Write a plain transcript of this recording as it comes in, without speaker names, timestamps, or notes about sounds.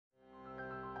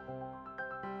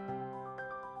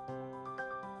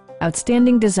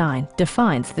Outstanding design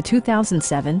defines the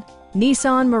 2007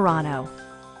 Nissan Murano.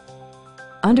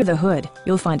 Under the hood,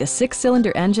 you'll find a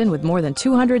 6-cylinder engine with more than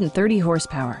 230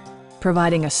 horsepower,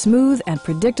 providing a smooth and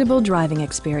predictable driving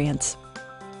experience.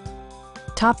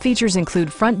 Top features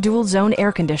include front dual-zone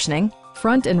air conditioning,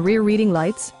 front and rear reading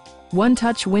lights,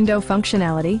 one-touch window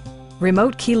functionality,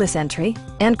 remote keyless entry,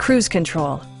 and cruise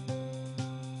control.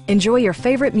 Enjoy your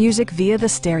favorite music via the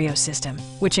stereo system,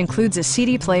 which includes a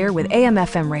CD player with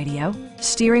AM/FM radio,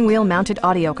 steering wheel mounted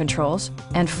audio controls,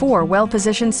 and 4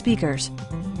 well-positioned speakers.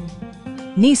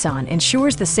 Nissan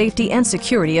ensures the safety and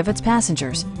security of its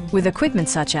passengers with equipment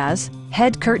such as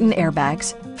head curtain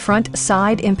airbags, front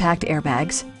side impact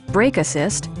airbags, brake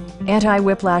assist,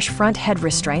 anti-whiplash front head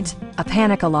restraints, a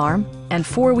panic alarm, and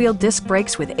 4-wheel disc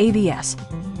brakes with ABS.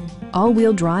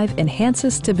 All-wheel drive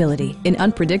enhances stability in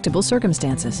unpredictable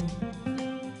circumstances.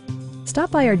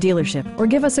 Stop by our dealership or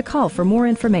give us a call for more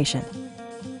information.